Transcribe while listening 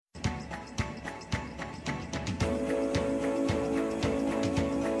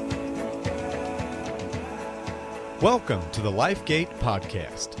Welcome to the LifeGate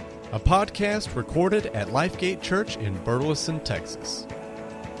Podcast, a podcast recorded at LifeGate Church in Burleson, Texas.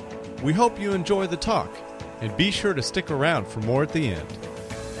 We hope you enjoy the talk, and be sure to stick around for more at the end.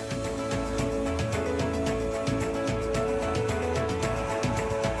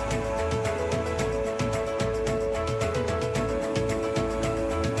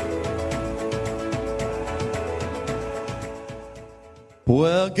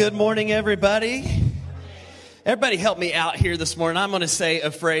 Well, good morning, everybody. Everybody help me out here this morning. I'm going to say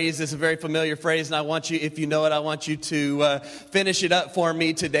a phrase. It's a very familiar phrase, and I want you, if you know it, I want you to finish it up for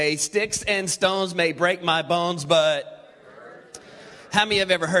me today. Sticks and stones may break my bones, but... How many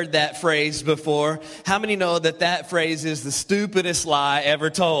have ever heard that phrase before? How many know that that phrase is the stupidest lie ever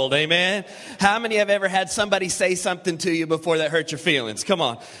told? Amen? How many have ever had somebody say something to you before that hurt your feelings? Come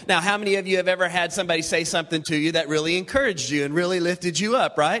on. Now, how many of you have ever had somebody say something to you that really encouraged you and really lifted you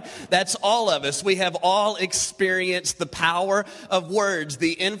up, right? That's all of us. We have all experienced the power of words,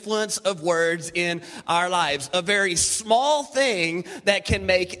 the influence of words in our lives. A very small thing that can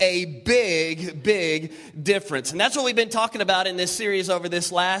make a big, big difference. And that's what we've been talking about in this series over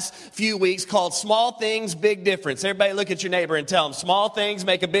this last few weeks called Small Things, Big Difference. Everybody look at your neighbor and tell them, small things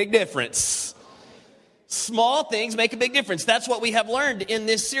make a big difference. Small things make a big difference. That's what we have learned in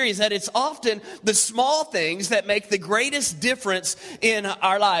this series, that it's often the small things that make the greatest difference in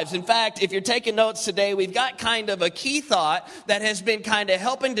our lives. In fact, if you're taking notes today, we've got kind of a key thought that has been kind of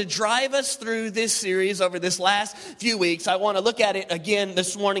helping to drive us through this series over this last few weeks. I want to look at it again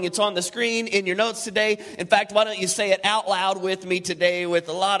this morning. It's on the screen in your notes today. In fact, why don't you say it out loud with me today with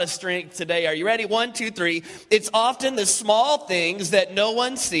a lot of strength today. Are you ready? 1, 2, 3. It's often the small things that no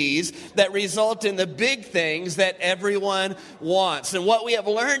one sees that result in the big things that everyone wants. And what we have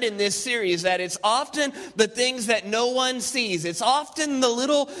learned in this series, that it's often the things that no one sees. It's often the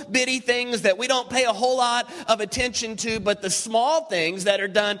little bitty things that we don't pay a whole lot of attention to, but the small things that are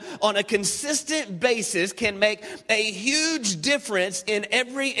done on a consistent basis can make a huge difference in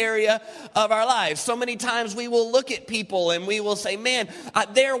every area of our lives. So many times we will look at people and we will say, man,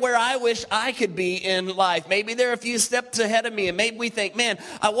 they're where I wish I could be in life. Maybe they're a few steps ahead of me, and maybe we think, man,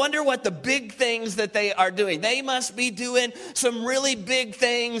 I wonder what the big things that they are doing. They must be doing some really big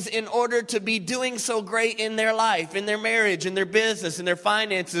things in order to be doing so great in their life, in their marriage, in their business, in their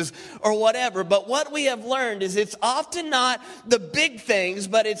finances, or whatever. But what we have learned is it's often not the big things,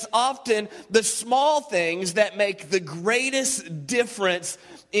 but it's often the small things that make the greatest difference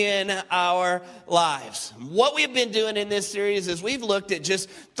in our lives. What we've been doing in this series is we've looked at just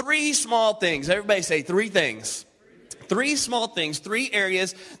 3 small things. Everybody say 3 things. 3 small things, 3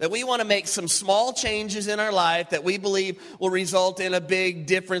 areas that we want to make some small changes in our life that we believe will result in a big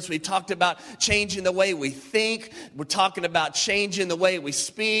difference. We talked about changing the way we think. We're talking about changing the way we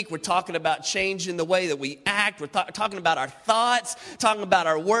speak. We're talking about changing the way that we act. We're talking about our thoughts, talking about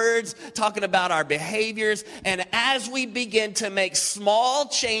our words, talking about our behaviors. And as we begin to make small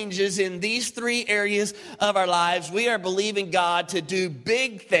changes in these 3 areas of our lives, we are believing God to do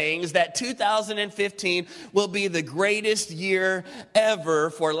big things, that 2015 will be the greatest year ever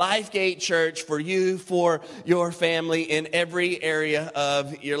for LifeGate Church, for you, for your family, in every area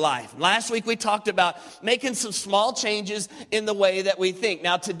of your life. Last week we talked about making some small changes in the way that we think.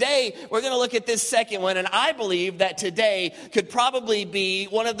 Now today we're going to look at this second one, and I believe that today could probably be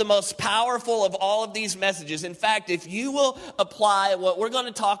one of the most powerful of all of these messages. In fact, if you will apply what we're going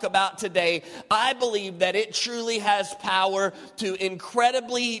to talk about today, I believe that it truly has power to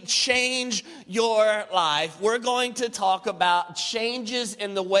incredibly change your life. We're going to talk about changes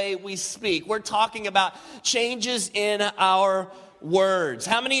in the way we speak. We're talking about changes in our words.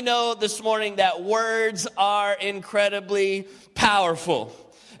 How many know this morning that words are incredibly powerful?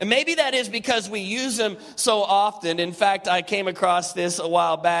 And maybe that is because we use them so often. In fact, I came across this a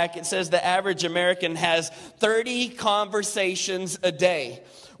while back. It says the average American has 30 conversations a day.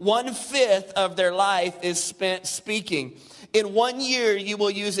 1/5 of their life is spent speaking. In 1 year, you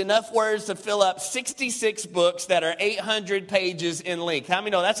will use enough words to fill up 66 books that are 800 pages in length. How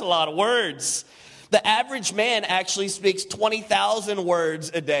many know that's a lot of words? The average man actually speaks 20,000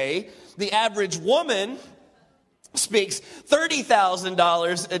 words a day. The average woman speaks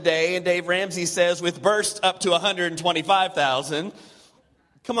 $30,000 a day. And Dave Ramsey says with bursts up to 125,000.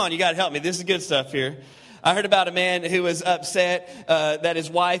 Come on, you got to help me. This is good stuff here. I heard about a man who was upset that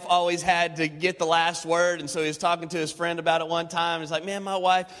his wife always had to get the last word. And so he was talking to his friend about it one time. He's like, man, my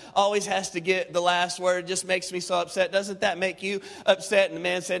wife always has to get the last word. It just makes me so upset. Doesn't that make you upset? And the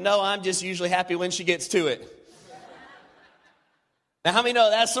man said, no, I'm just usually happy when she gets to it. Now, how many know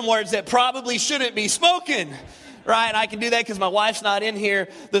that's some words that probably shouldn't be spoken Right? I can do that because my wife's not in here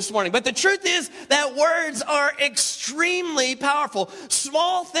this morning. But the truth is that words are extremely powerful.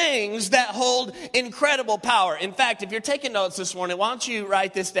 Small things that hold incredible power. In fact, if you're taking notes this morning, why don't you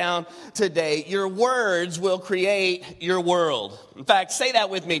write this down today? Your words will create your world. In fact, say that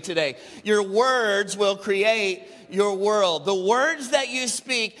with me today. Your words will create your world. The words that you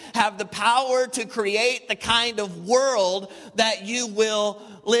speak have the power to create the kind of world that you will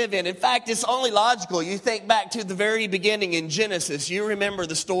live in. In fact, it's only logical. You think back to the very beginning in Genesis. You remember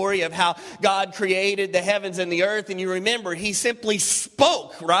the story of how God created the heavens and the earth, and you remember He simply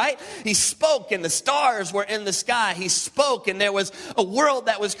spoke, right? He spoke, and the stars were in the sky. He spoke, and there was a world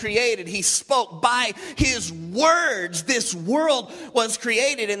that was created. He spoke by His words. This world was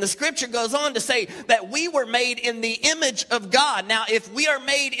created, and the scripture goes on to say that we were made in the image of God. Now, if we are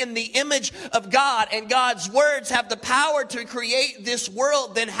made in the image of God, and God's words have the power to create this world,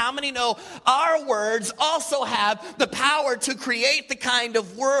 then how many know our words also have the power to create the kind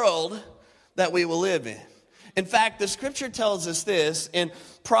of world that we will live in? In fact, the scripture tells us this in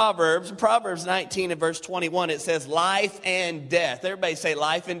Proverbs 19 and verse 21. It says life and death. Everybody say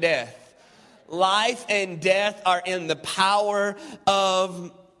life and death. Life and death are in the power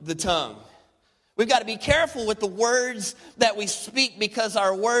of the tongue. We've got to be careful with the words that we speak because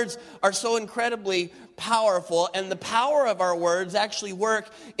our words are so incredibly powerful, and the power of our words actually work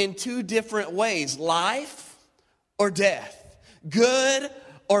in two different ways: life or death, good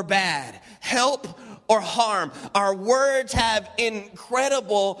or bad, help or harm. Our words have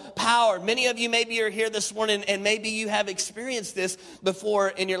incredible power. Many of you maybe are here this morning and maybe you have experienced this before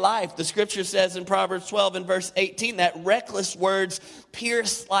in your life. The scripture says in Proverbs 12 and verse 18 that reckless words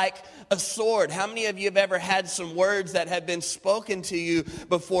pierce like a sword. How many of you have ever had some words that have been spoken to you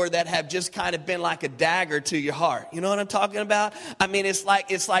before that have just kind of been like a dagger to your heart? You know what I'm talking about? I mean, it's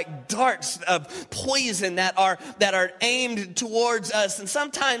like darts of poison that are aimed towards us. And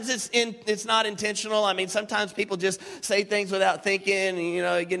sometimes it's not intentional. I mean, sometimes people just say things without thinking. And, you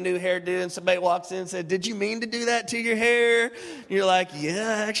know, you get a new hairdo and somebody walks in and says, "Did you mean to do that to your hair?" And you're like,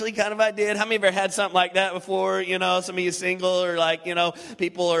 "Yeah, actually kind of I did." How many of you ever had something like that before? You know, some of you single, or like, you know,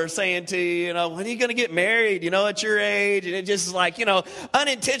 people are saying to you, when are you going to get married, at your age? And it just is like,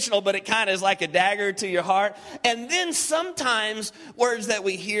 unintentional, but it kind of is like a dagger to your heart. And then sometimes words that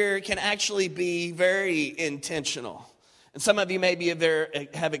we hear can actually be very intentional. And some of you maybe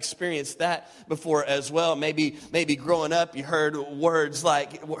have experienced that before as well. Maybe growing up you heard words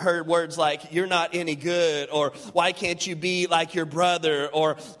like "you're not any good," or "why can't you be like your brother,"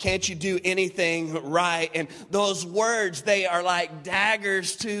 or "can't you do anything right?" And those words, they are like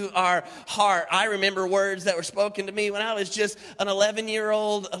daggers to our heart. I remember words that were spoken to me when I was just an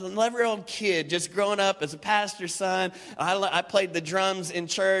 11-year-old kid, just growing up as a pastor's son. I played the drums in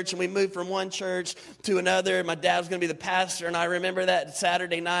church, and we moved from one church to another. My dad was going to be the pastor, and I remember that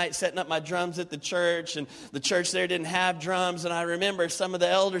Saturday night setting up my drums at the church, and the church there didn't have drums, and I remember some of the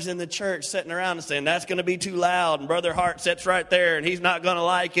elders in the church sitting around and saying, "That's going to be too loud, and Brother Hart sits right there, and he's not going to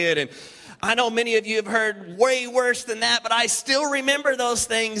like it." And I know many of you have heard way worse than that, but I still remember those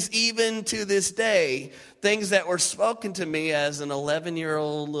things even to this day, things that were spoken to me as an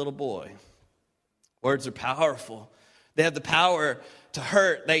 11-year-old little boy. Words are powerful. They have the power to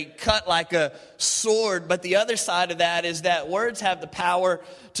hurt. They cut like a sword. But the other side of that is that words have the power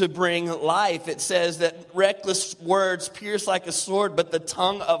to bring life. It says that reckless words pierce like a sword, but the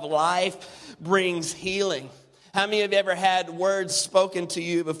tongue of life brings healing. How many of you ever had words spoken to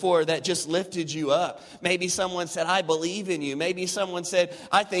you before that just lifted you up? Maybe someone said, "I believe in you." Maybe someone said,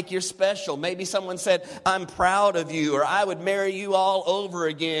 "I think you're special." Maybe someone said, "I'm proud of you," or "I would marry you all over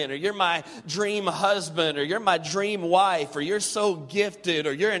again," or "You're my dream husband," or "You're my dream wife," or "You're so gifted,"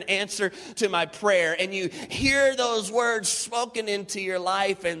 or "You're an answer to my prayer." And you hear those words spoken into your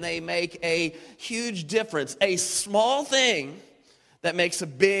life, and they make a huge difference. A small thing that makes a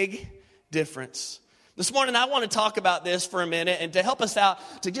big difference. This morning, I want to talk about this for a minute, and to help us out,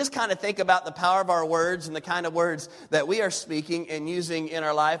 to just kind of think about the power of our words and the kind of words that we are speaking and using in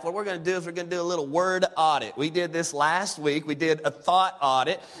our life. What we're going to do is we're going to do a little word audit. We did this last week. We did a thought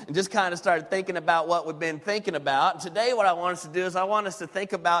audit and just kind of started thinking about what we've been thinking about. And today, what I want us to do is I want us to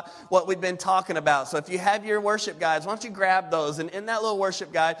think about what we've been talking about. So if you have your worship guides, why don't you grab those? And in that little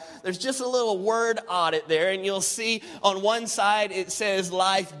worship guide, there's just a little word audit there, and you'll see on one side it says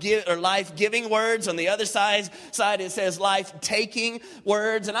life-giving words. On the other side it says life-taking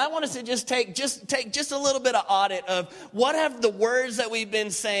words. And I want us to just take a little bit of audit of what have the words that we've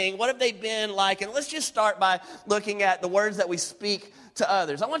been saying, what have they been like? And let's just start by looking at the words that we speak to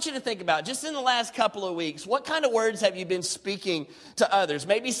others. I want you to think about, just in the last couple of weeks, what kind of words have you been speaking to others?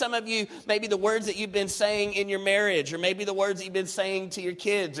 Maybe some of you, maybe the words that you've been saying in your marriage, or maybe the words that you've been saying to your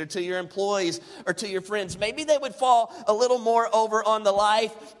kids or to your employees or to your friends. Maybe they would fall a little more over on the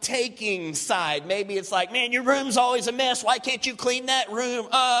life-taking side. Maybe it's like, man, your room's always a mess. Why can't you clean that room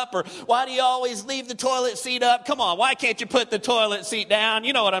up? Or why do you always leave the toilet seat up? Come on, why can't you put the toilet seat down?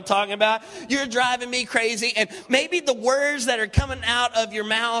 You know what I'm talking about. You're driving me crazy. And maybe the words that are coming out of your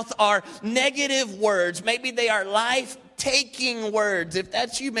mouth are negative words. Maybe they are life-taking words. If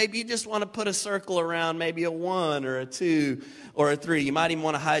that's you, maybe you just want to put a circle around maybe a 1 or a 2 or a 3. You might even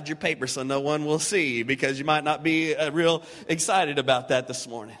want to hide your paper so no one will see, because you might not be real excited about that this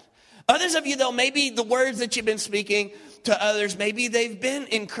morning. Others of you, though, maybe the words that you've been speaking to others, maybe they've been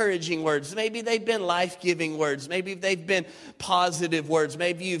encouraging words. Maybe they've been life-giving words. Maybe they've been positive words.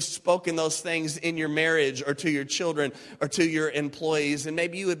 Maybe you've spoken those things in your marriage or to your children or to your employees. And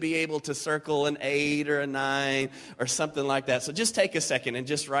maybe you would be able to circle an 8 or a 9 or something like that. So just take a second and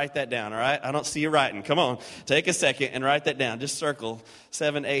just write that down, all right? I don't see you writing. Come on. Take a second and write that down. Just circle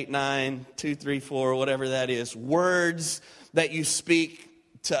 7, 8, 9, 2, 3, 4, whatever that is. Words that you speak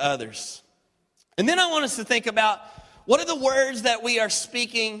to others. And then I want us to think about, what are the words that we are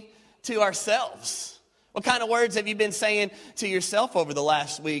speaking to ourselves? What kind of words have you been saying to yourself over the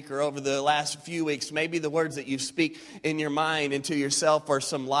last week or over the last few weeks? Maybe the words that you speak in your mind and to yourself are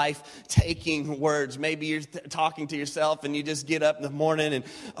some life-taking words. Maybe you're talking to yourself and you just get up in the morning and,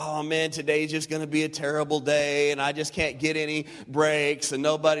 oh man, today's just going to be a terrible day and I just can't get any breaks and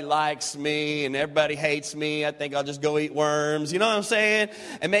nobody likes me and everybody hates me. I think I'll just go eat worms. You know what I'm saying?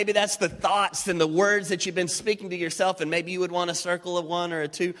 And maybe that's the thoughts and the words that you've been speaking to yourself, and maybe you would want a circle of 1 or a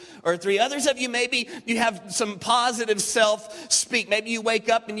 2 or a 3. Others of you, maybe you have some positive self-speak. Maybe you wake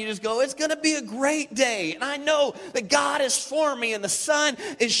up and you just go, it's going to be a great day. And I know that God is for me and the sun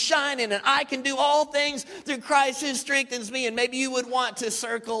is shining and I can do all things through Christ who strengthens me. And maybe you would want to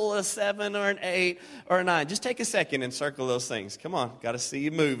circle a 7 or an 8 or a 9. Just take a second and circle those things. Come on. Got to see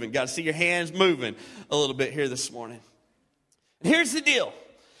you moving. Got to see your hands moving a little bit here this morning. And here's the deal.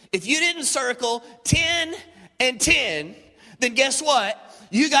 If you didn't circle 10 and 10, then guess what?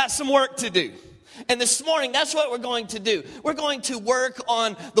 You got some work to do. And this morning, that's what we're going to do. We're going to work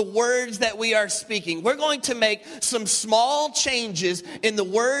on the words that we are speaking. We're going to make some small changes in the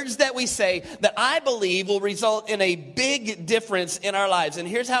words that we say that I believe will result in a big difference in our lives. And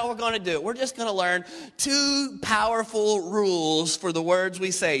here's how we're going to do it. We're just going to learn 2 powerful rules for the words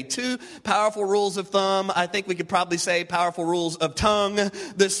we say. 2 powerful rules of thumb. I think we could probably say powerful rules of tongue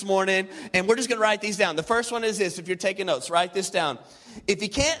this morning. And we're just going to write these down. The first one is this. If you're taking notes, write this down. If you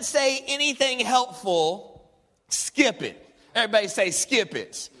can't say anything helpful, skip it. Everybody say skip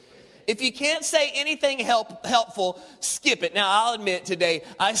it. If you can't say anything helpful, skip it. Now, I'll admit today,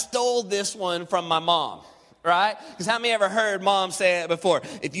 I stole this one from my mom, right? Because how many ever heard mom say it before?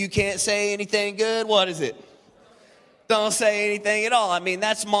 If you can't say anything good, what is it? Don't say anything at all. I mean,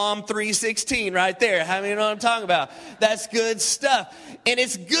 that's Mom 316 right there. How many know what I'm talking about? That's good stuff. And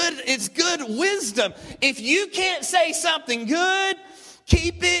it's good wisdom. If you can't say something good,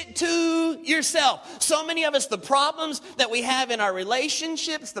 keep it to yourself. So many of us, the problems that we have in our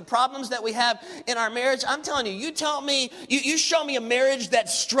relationships, the problems that we have in our marriage, I'm telling you, you tell me, you show me a marriage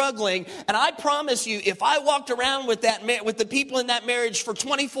that's struggling, and I promise you, if I walked around with the people in that marriage for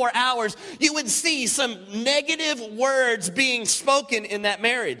 24 hours, you would see some negative words being spoken in that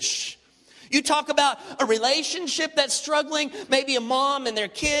marriage. You talk about a relationship that's struggling, maybe a mom and their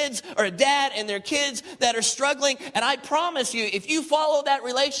kids or a dad and their kids that are struggling. And I promise you, if you follow that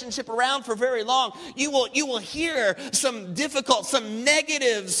relationship around for very long, you will hear some difficult, some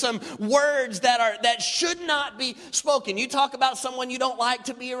negative, some words that should not be spoken. You talk about someone you don't like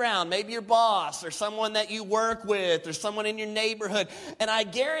to be around, maybe your boss or someone that you work with or someone in your neighborhood. And I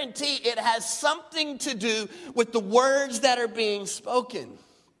guarantee it has something to do with the words that are being spoken.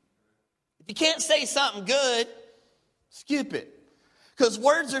 If you can't say something good, skip it. Because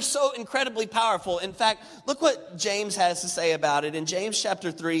words are so incredibly powerful. In fact, look what James has to say about it. In James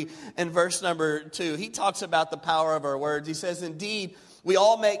chapter 3 and verse number 2, he talks about the power of our words. He says, indeed, we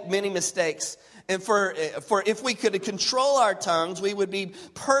all make many mistakes. And for if we could control our tongues, we would be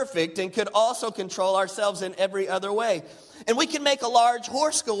perfect and could also control ourselves in every other way. And we can make a large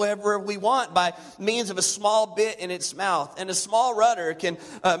horse go wherever we want by means of a small bit in its mouth. And a small rudder can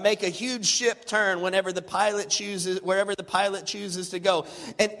make a huge ship turn wherever the pilot chooses to go.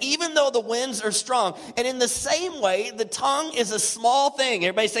 And even though the winds are strong, and in the same way, the tongue is a small thing.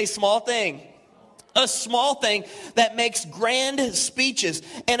 Everybody say small thing. A small thing that makes grand speeches,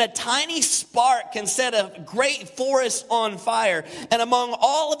 and a tiny spark can set a great forest on fire. And among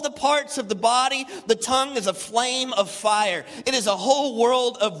all of the parts of the body, the tongue is a flame of fire. It is a whole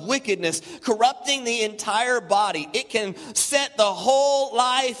world of wickedness, corrupting the entire body. It can set the whole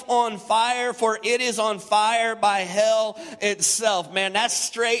life on fire, for it is on fire by hell itself. Man, that's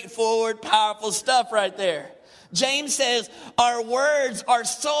straightforward, powerful stuff right there. James says our words are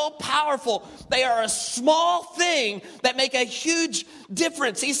so powerful. They are a small thing that make a huge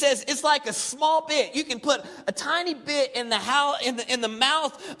difference. He says it's like a small bit. You can put a tiny bit in the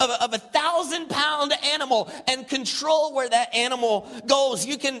mouth of a 1,000-pound animal and control where that animal goes.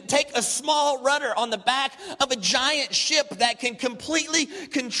 You can take a small rudder on the back of a giant ship that can completely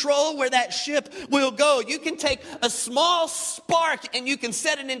control where that ship will go. You can take a small spark and you can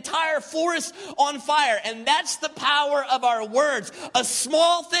set an entire forest on fire. And that's the power of our words. A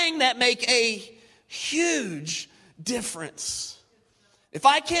small thing that make a huge difference. If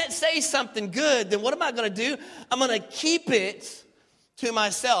I can't say something good, then what am I going to do? I'm going to keep it to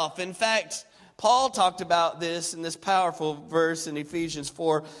myself. In fact, Paul talked about this in this powerful verse in Ephesians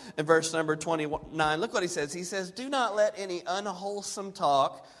 4 and verse number 29. Look what he says. He says, do not let any unwholesome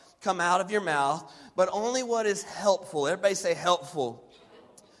talk come out of your mouth, but only what is helpful. Everybody say helpful.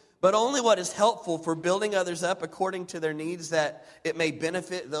 But only what is helpful for building others up according to their needs, that it may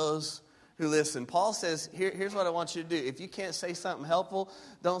benefit those who listen. Paul says, here's what I want you to do. If you can't say something helpful,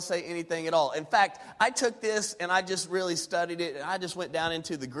 don't say anything at all. In fact, I took this and I just really studied it. And I just went down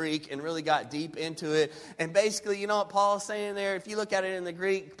into the Greek and really got deep into it. And basically, you know what Paul is saying there? If you look at it in the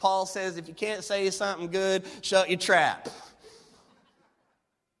Greek, Paul says, if you can't say something good, shut your trap.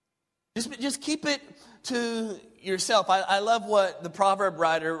 Just keep it to yourself. I love what the proverb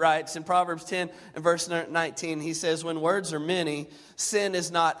writer writes in Proverbs 10 and verse 19. He says, when words are many, sin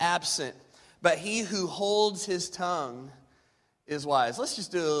is not absent, but he who holds his tongue is wise. Let's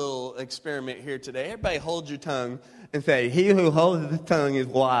just do a little experiment here today. Everybody hold your tongue and say, he who holds his tongue is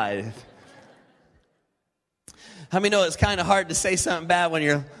wise. How many know it's kind of hard to say something bad when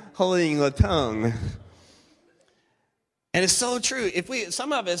you're holding your tongue? And it's so true. If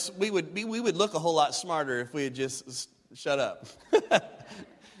some of us, we would look a whole lot smarter if we had just shut up.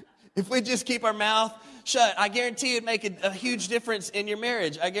 If we just keep our mouth shut, I guarantee it'd make a huge difference in your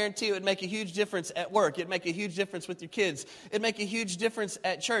marriage. I guarantee it would make a huge difference at work. It'd make a huge difference with your kids. It'd make a huge difference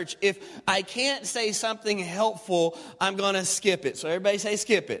at church. If I can't say something helpful, I'm going to skip it. So everybody say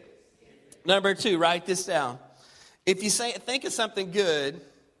skip it. Number 2, write this down. If you think of something good,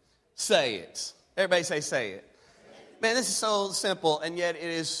 say it. Everybody say it. Man, this is so simple, and yet it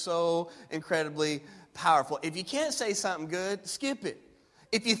is so incredibly powerful. If you can't say something good, skip it.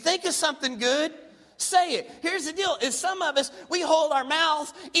 If you think of something good, say it. Here's the deal, is some of us, we hold our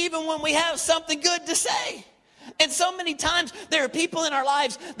mouth even when we have something good to say. And so many times there are people in our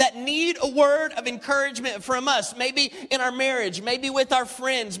lives that need a word of encouragement from us. Maybe in our marriage, maybe with our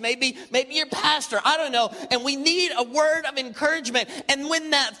friends, maybe your pastor, I don't know. And we need a word of encouragement. And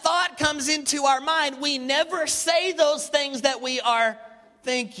when that thought comes into our mind, we never say those things that we are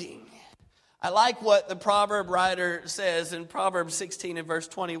thinking. I like what the proverb writer says in Proverbs 16 and verse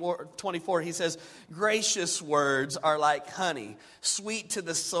 24. He says, gracious words are like honey, sweet to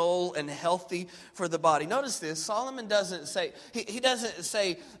the soul and healthy for the body. Notice this, Solomon doesn't say, he doesn't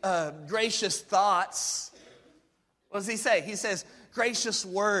say gracious thoughts. What does he say? He says gracious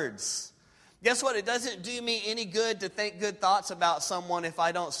words. Guess what? It doesn't do me any good to think good thoughts about someone if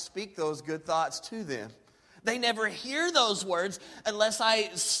I don't speak those good thoughts to them. They never hear those words unless I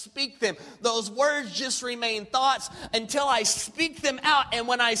speak them. Those words just remain thoughts until I speak them out. And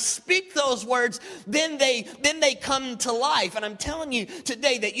when I speak those words, then they come to life. And I'm telling you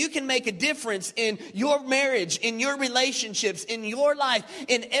today that you can make a difference in your marriage, in your relationships, in your life,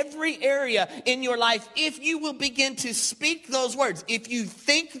 in every area in your life, if you will begin to speak those words. If you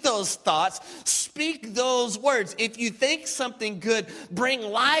think those thoughts, speak those words. If you think something good, bring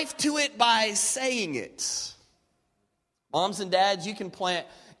life to it by saying it. Moms and dads, you can plant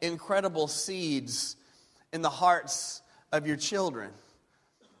incredible seeds in the hearts of your children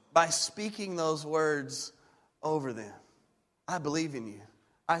by speaking those words over them. I believe in you.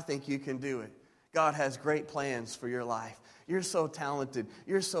 I think you can do it. God has great plans for your life. You're so talented.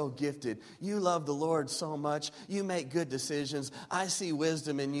 You're so gifted. You love the Lord so much. You make good decisions. I see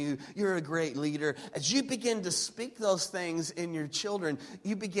wisdom in you. You're a great leader. As you begin to speak those things in your children,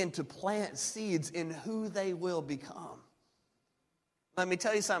 you begin to plant seeds in who they will become. Let me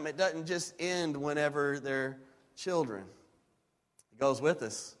tell you something. It doesn't just end whenever they're children. It goes with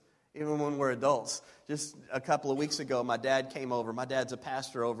us even when we're adults. Just a couple of weeks ago, my dad came over. My dad's a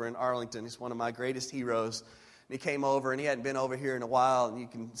pastor over in Arlington. He's one of my greatest heroes. And he came over, and he hadn't been over here in a while. And you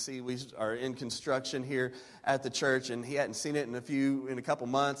can see we are in construction here at the church, and he hadn't seen it in a couple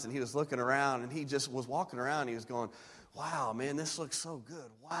months. And he was looking around, and he just was walking around. He was going, wow, man, this looks so good.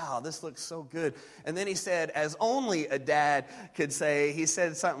 Wow, this looks so good. And then he said, as only a dad could say, he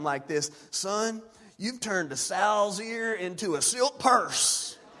said something like this: son, you've turned a sow's ear into a silk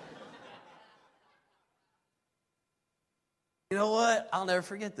purse. You know what? I'll never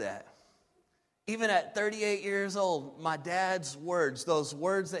forget that. Even at 38 years old, my dad's words, those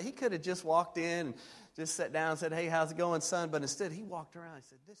words that he could have just walked in and just sat down and said, hey, how's it going, son? But instead, he walked around and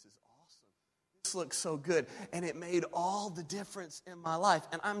said, this is awesome. This looks so good. And it made all the difference in my life.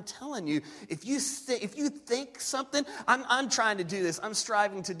 And I'm telling you, if you think something, I'm trying to do this. I'm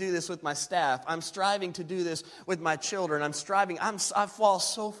striving to do this with my staff. I'm striving to do this with my children. I fall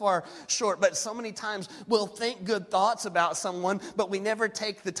so far short. But so many times we'll think good thoughts about someone, but we never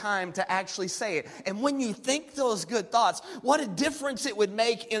take the time to actually say it. And when you think those good thoughts, what a difference it would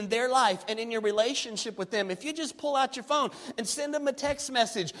make in their life and in your relationship with them. If you just pull out your phone and send them a text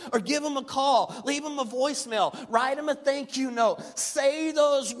message or give them a call, leave them a voicemail, write them a thank you note, say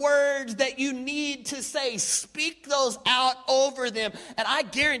those words that you need to say, speak those out over them, and I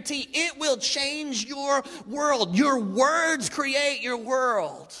guarantee it will change your world. Your words create your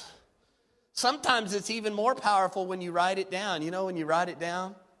world. Sometimes it's even more powerful when you write it down. You know, when you write it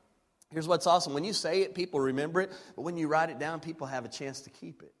down, here's what's awesome. When you say it, people remember it, but when you write it down, people have a chance to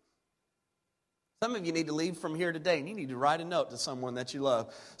keep it. Some of you need to leave from here today, and you need to write a note to someone that you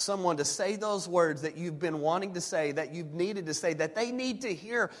love. Someone to say those words that you've been wanting to say, that you've needed to say, that they need to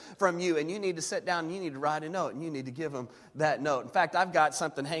hear from you. And you need to sit down and you need to write a note, and you need to give them that note. In fact, I've got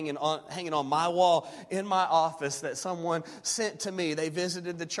something hanging on my wall in my office that someone sent to me. They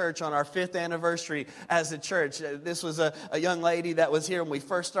visited the church on our 5th anniversary as a church. This was a young lady that was here when we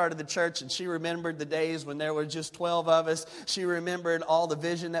first started the church, and she remembered the days when there were just 12 of us. She remembered all the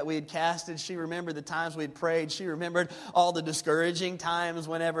vision that we had casted. She remembered the times we'd prayed. She remembered all the discouraging times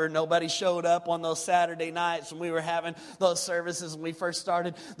whenever nobody showed up on those Saturday nights when we were having those services when we first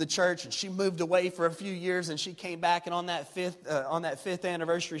started the church. And she moved away for a few years, and she came back, and on that fifth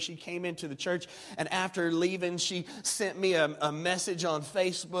anniversary, she came into the church. And after leaving, she sent me a message on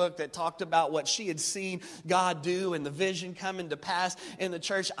Facebook that talked about what she had seen God do and the vision coming to pass in the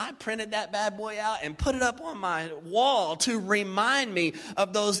church. I printed that bad boy out and put it up on my wall to remind me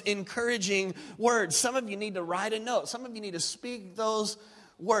of those encouraging words. Some of you need to write a note. Some of you need to speak those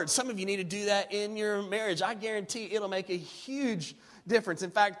words. Some of you need to do that in your marriage. I guarantee it'll make a huge difference. In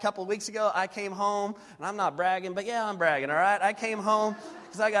fact, a couple of weeks ago, I came home, and I'm not bragging, but yeah, I'm bragging, all right? I came home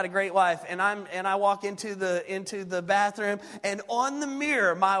because I got a great wife, and I walk into the bathroom, and on the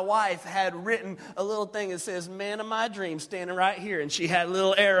mirror, my wife had written a little thing that says, man of my dreams, standing right here, and she had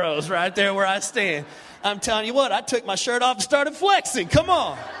little arrows right there where I stand. I'm telling you what, I took my shirt off and started flexing. Come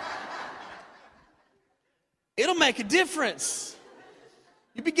on. It'll make a difference.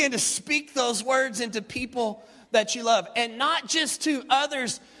 You begin to speak those words into people that you love. And not just to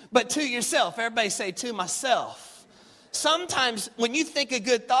others, but to yourself. Everybody say, to myself. Sometimes when you think a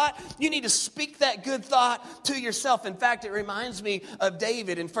good thought, you need to speak that good thought to yourself. In fact, it reminds me of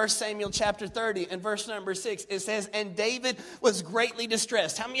David in 1 Samuel chapter 30 and verse number 6. It says, and David was greatly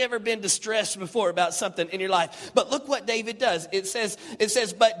distressed. How many ever been distressed before about something in your life? But look what David does. It says,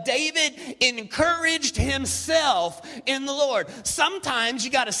 but David encouraged himself in the Lord. Sometimes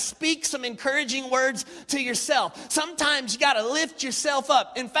you got to speak some encouraging words to yourself. Sometimes you got to lift yourself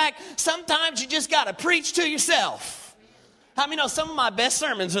up. In fact, sometimes you just got to preach to yourself. How many know some of my best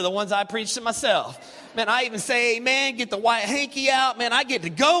sermons are the ones I preach to myself? Man, I even say amen, get the white hanky out. Man, I get to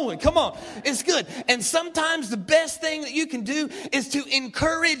going. Come on. It's good. And sometimes the best thing that you can do is to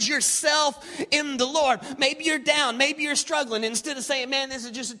encourage yourself in the Lord. Maybe you're down. Maybe you're struggling. Instead of saying, man, this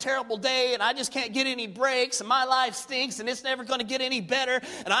is just a terrible day and I just can't get any breaks and my life stinks and it's never going to get any better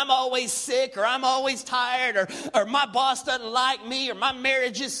and I'm always sick or I'm always tired or my boss doesn't like me or my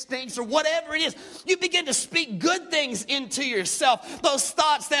marriage just stinks or whatever it is. You begin to speak good things into yourself. Those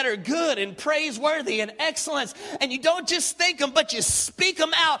thoughts that are good and praiseworthy and excellence, and you don't just think them, but you speak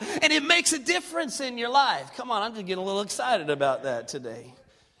them out, and it makes a difference in your life. Come on, I'm just getting a little excited about that today.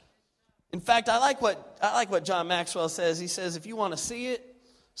 In fact, I like what John Maxwell says. He says, if you want to see it,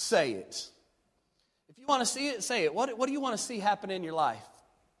 say it. If you want to see it, say it. What do you want to see happen in your life?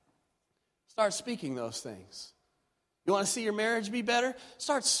 Start speaking those things. You want to see your marriage be better?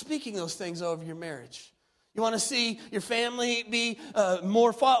 Start speaking those things over your marriage. You want to see your family be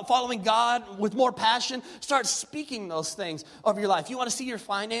more following God with more passion? Start speaking those things over your life. You want to see your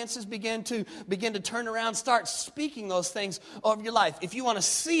finances begin to turn around? Start speaking those things over your life. If you want to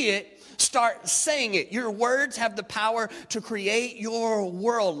see it, start saying it. Your words have the power to create your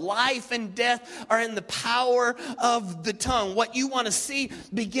world. Life and death are in the power of the tongue. What you want to see,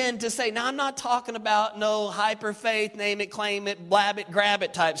 begin to say. Now, I'm not talking about no hyper faith, name it, claim it, blab it, grab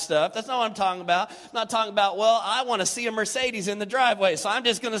it type stuff. That's not what I'm talking about. I'm not talking about, well, I want to see a Mercedes in the driveway, so I'm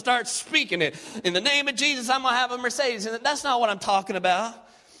just going to start speaking it. In the name of Jesus, I'm going to have a Mercedes. And that's not what I'm talking about.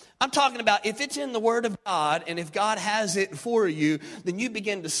 I'm talking about if it's in the Word of God and if God has it for you, then you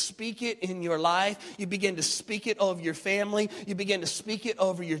begin to speak it in your life. You begin to speak it over your family. You begin to speak it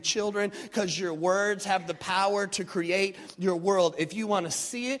over your children because your words have the power to create your world. If you want to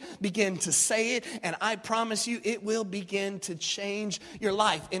see it, begin to say it, and I promise you it will begin to change your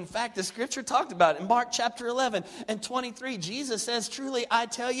life. In fact, the scripture talked about it in Mark chapter 11 and 23. Jesus says, truly, I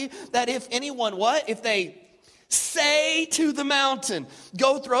tell you that if anyone, if they say to the mountain,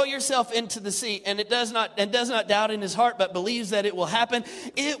 go throw yourself into the sea, and does not doubt in his heart, but believes that it will happen,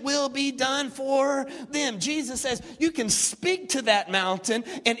 it will be done for them. Jesus says you can speak to that mountain,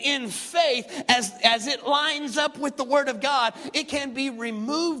 and in faith, as it lines up with the Word of God, it can be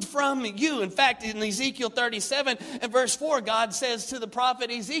removed from you. In fact, in Ezekiel 37 and verse 4, God says to the prophet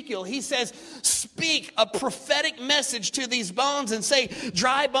Ezekiel, he says, speak a prophetic message to these bones and say,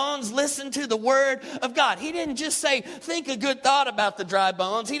 dry bones, listen to the Word of God. He didn't just say, think a good thought about the dry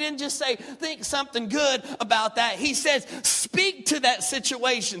bones. He didn't just say, think something good about that. He says, speak to that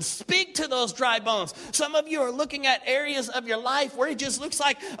situation. Speak to those dry bones. Some of you are looking at areas of your life where it just looks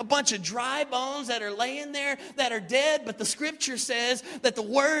like a bunch of dry bones that are laying there that are dead. But the scripture says that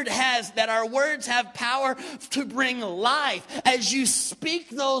that our words have power to bring life. As you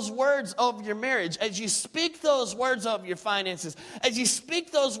speak those words over your marriage, as you speak those words over your finances, as you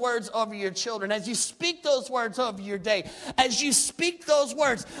speak those words over your children, as you speak those words over your day, as you speak those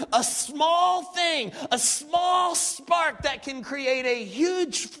words, a small thing, a small spark that can create a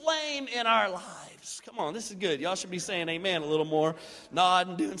huge flame in our lives. Come on, this is good. Y'all should be saying amen a little more,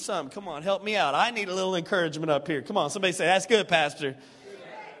 nodding, doing something. Come on, help me out. I need a little encouragement up here. Come on, somebody say, that's good, Pastor.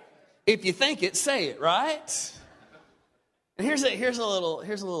 If you think it, say it, right? And here's a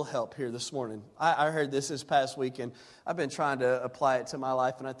little help here this morning. I heard this past week, and I've been trying to apply it to my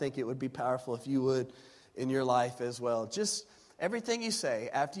life, and I think it would be powerful if you would in your life as well. Just everything you say,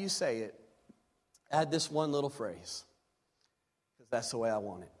 after you say it, add this one little phrase, because that's the way I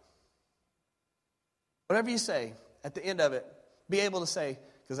want it. Whatever you say, at the end of it, be able to say,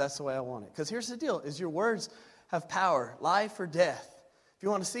 because that's the way I want it. Because here's the deal, is your words have power, life or death. If you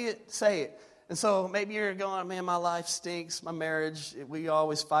want to see it, say it. And so maybe you're going, man, my life stinks, my marriage, we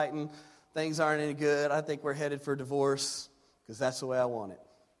always fighting, things aren't any good, I think we're headed for divorce, because that's the way I want it.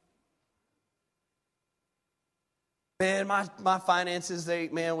 Man, my finances,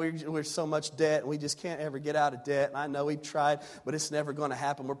 we're so much debt, and we just can't ever get out of debt. And I know we've tried, but it's never going to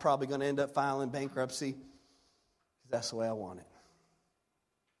happen. We're probably going to end up filing bankruptcy. That's the way I want it.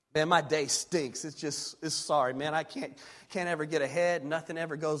 Man, my day stinks. It's sorry, man. I can't ever get ahead. Nothing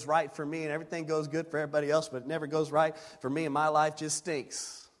ever goes right for me, and everything goes good for everybody else, but it never goes right for me, and my life just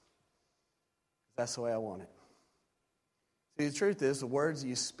stinks. That's the way I want it. See, the truth is, the words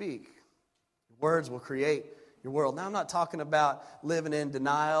you speak, words will create your world. Now, I'm not talking about living in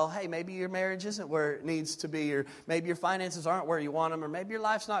denial. Hey, maybe your marriage isn't where it needs to be, or maybe your finances aren't where you want them, or maybe your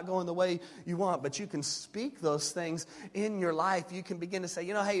life's not going the way you want, but you can speak those things in your life. You can begin to say,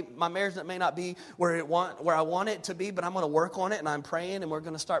 hey, my marriage may not be where I want it to be, but I'm going to work on it, and I'm praying, and we're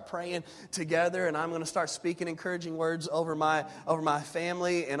going to start praying together, and I'm going to start speaking encouraging words over my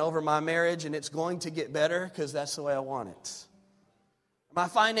family and over my marriage, and it's going to get better because that's the way I want it. My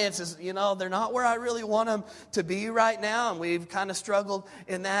finances, they're not where I really want them to be right now, and we've kind of struggled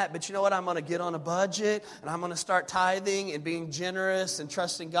in that. But you know what? I'm going to get on a budget, and I'm going to start tithing and being generous and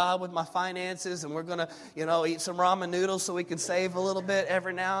trusting God with my finances, and we're going to, eat some ramen noodles so we can save a little bit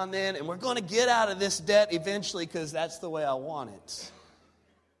every now and then, and we're going to get out of this debt eventually because that's the way I want it.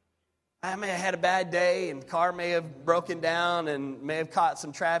 I may have had a bad day, and the car may have broken down and may have caught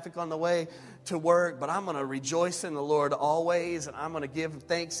some traffic on the way to work, but I'm going to rejoice in the Lord always, and I'm going to give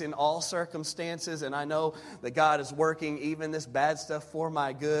thanks in all circumstances, and I know that God is working even this bad stuff for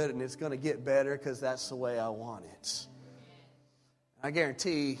my good, and it's going to get better because that's the way I want it. I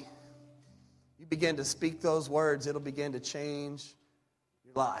guarantee you begin to speak those words, it'll begin to change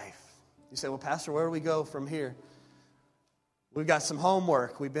your life. You say, well, Pastor, where do we go from here? We've got some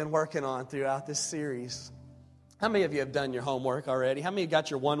homework we've been working on throughout this series. How many of you have done your homework already? How many of you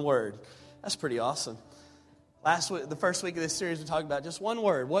got your one word? That's pretty awesome. Last week, the first week of this series, we talked about just one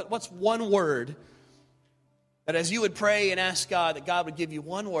word. What's one word that as you would pray and ask God, that God would give you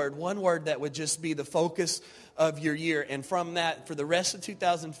one word that would just be the focus of your year. And from that, for the rest of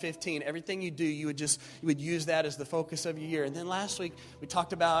 2015, everything you do, you would use that as the focus of your year. And then last week, we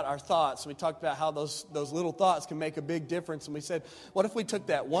talked about our thoughts. We talked about how those little thoughts can make a big difference. And we said, what if we took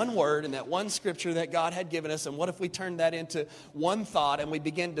that one word and that one scripture that God had given us, and what if we turned that into one thought, and we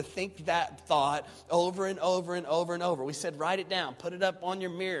begin to think that thought over and over and over and over. We said, write it down, put it up on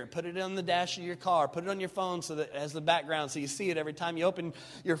your mirror, put it on the dash of your car, put it on your phone so that as the background so you see it every time you open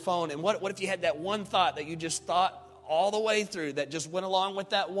your phone. And what if you had that one thought that you just thought all the way through, that just went along with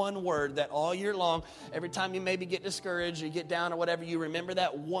that one word, that all year long, every time you maybe get discouraged or you get down or whatever, you remember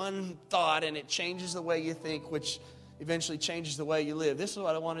that one thought and it changes the way you think, which eventually changes the way you live. This is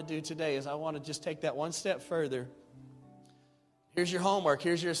what I want to do today, is I want to just take that one step further. Here's your homework.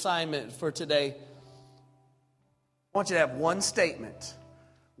 Here's your assignment for today. I want you to have one statement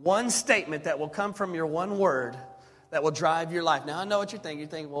that will come from your one word that will drive your life. Now, I know what you're thinking. You're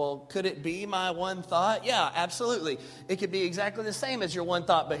thinking, well, could it be my one thought? Yeah, absolutely. It could be exactly the same as your one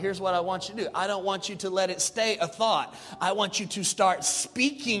thought, but here's what I want you to do. I don't want you to let it stay a thought. I want you to start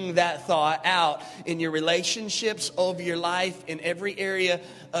speaking that thought out in your relationships, over your life, in every area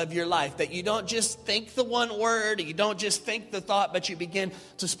of your life. That you don't just think the one word, you don't just think the thought, but you begin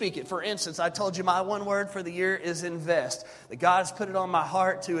to speak it. For instance, I told you my one word for the year is invest. That God's put it on my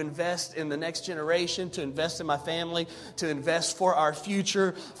heart to invest in the next generation, to invest in my family, to invest for our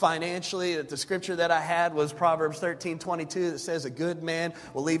future financially. That the scripture that I had was Proverbs 13:22 that says a good man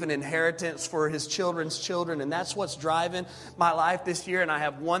will leave an inheritance for his children's children. And that's what's driving my life this year. And I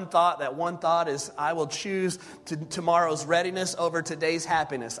have one thought. That one thought is I will choose tomorrow's readiness over today's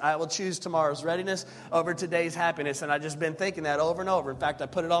happiness. I will choose tomorrow's readiness over today's happiness. And I've just been thinking that over and over. In fact, I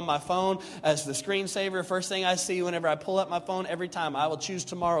put it on my phone as the screensaver. First thing I see whenever I pull up my phone every time, I will choose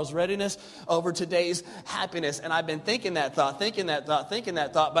tomorrow's readiness over today's happiness. And I've been thinking that thought.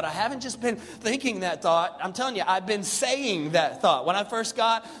 But I haven't just been thinking that thought. I'm telling you, I've been saying that thought. When I first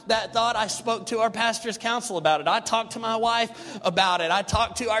got that thought, I spoke to our pastor's council about it. I talked to my wife about it. I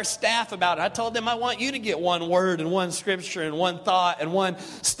talked to our staff about it. I told them I want you to get one word and one scripture and one thought and one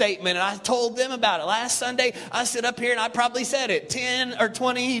statement. And I told them about it. Last Sunday, I stood up here and I probably said it 10 or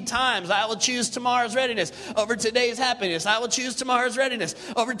 20 times. I will choose tomorrow's readiness over today's happiness. I will choose tomorrow's readiness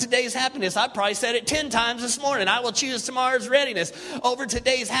over today's happiness. I probably said it 10 times this morning. I will choose tomorrow's readiness over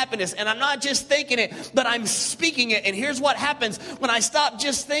today's happiness. And I'm not just thinking it, but I'm speaking it. And here's what happens when I stop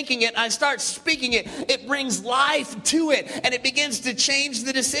just thinking it and I start speaking it. It brings life to it, and it begins to change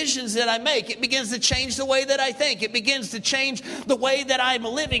the decisions that I make. It begins to change the way that I think. It begins to change the way that I'm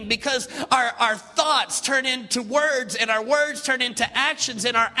living, because our thoughts turn into words, and our words turn into actions,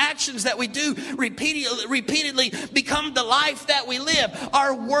 and our actions that we do repeatedly become the life that we live.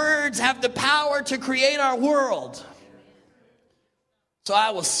 Our words have the power to create our world. So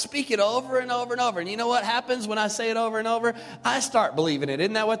I will speak it over and over and over. And you know what happens when I say it over and over? I start believing it.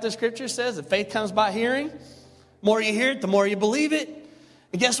 Isn't that what the scripture says? That faith comes by hearing. The more you hear it, the more you believe it.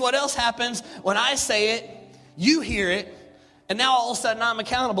 And guess what else happens? When I say it, you hear it. And now all of a sudden I'm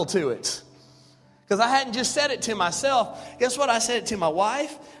accountable to it. Because I hadn't just said it to myself. Guess what? I said it to my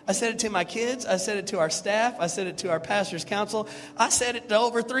wife. I said it to my kids. I said it to our staff. I said it to our pastor's council. I said it to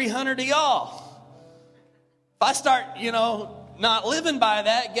over 300 of y'all. If I start, not living by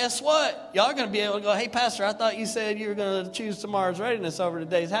that, guess what? Y'all are going to be able to go, hey, Pastor, I thought you said you were going to choose tomorrow's readiness over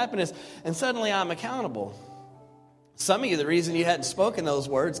today's happiness. And suddenly I'm accountable. Some of you, the reason you hadn't spoken those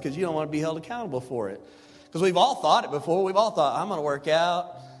words because you don't want to be held accountable for it. Because we've all thought it before. We've all thought, I'm going to work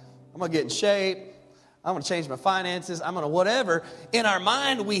out. I'm going to get in shape. I'm going to change my finances. I'm going to whatever. In our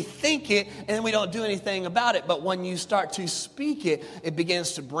mind, we think it, and then we don't do anything about it. But when you start to speak it, it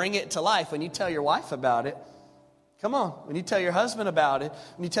begins to bring it to life. When you tell your wife about it, come on. When you tell your husband about it,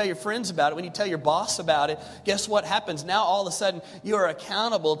 when you tell your friends about it, when you tell your boss about it, guess what happens? Now all of a sudden you are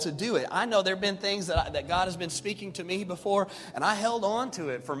accountable to do it. I know there have been things that God has been speaking to me before, and I held on to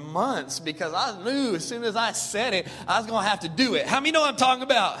it for months because I knew as soon as I said it, I was going to have to do it. How many know what I'm talking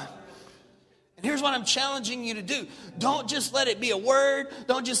about? And here's what I'm challenging you to do. Don't just let it be a word.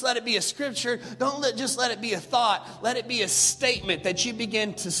 Don't just let it be a scripture. Just let it be a thought. Let it be a statement that you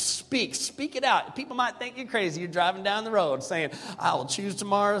begin to speak. Speak it out. People might think you're crazy. You're driving down the road saying, I will choose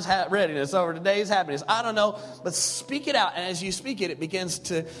tomorrow's readiness over today's happiness. I don't know, but speak it out. And as you speak it, it begins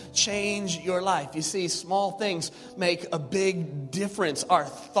to change your life. You see, small things make a big difference. Our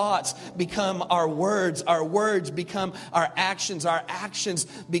thoughts become our words. Our words become our actions. Our actions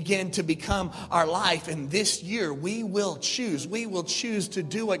begin to become our life. And this year, we will choose. We will choose to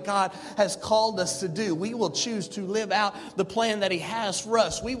do what God has called us to do. We will choose to live out the plan that He has for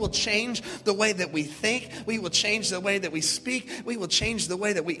us. We will change the way that we think. We will change the way that we speak. We will change the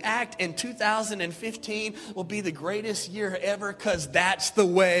way that we act. And 2015 will be the greatest year ever because that's the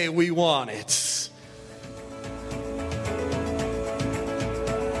way we want it.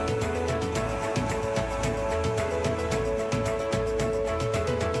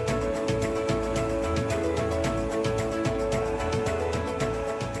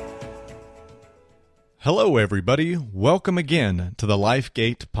 Hello, everybody. Welcome again to the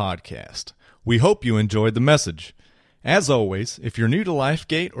LifeGate podcast. We hope you enjoyed the message. As always, if you're new to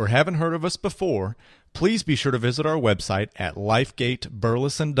LifeGate or haven't heard of us before, please be sure to visit our website at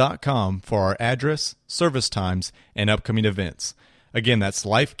lifegateburleson.com for our address, service times, and upcoming events. Again, that's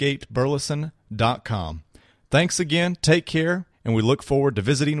lifegateburleson.com. Thanks again, take care, and we look forward to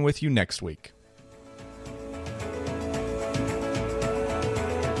visiting with you next week.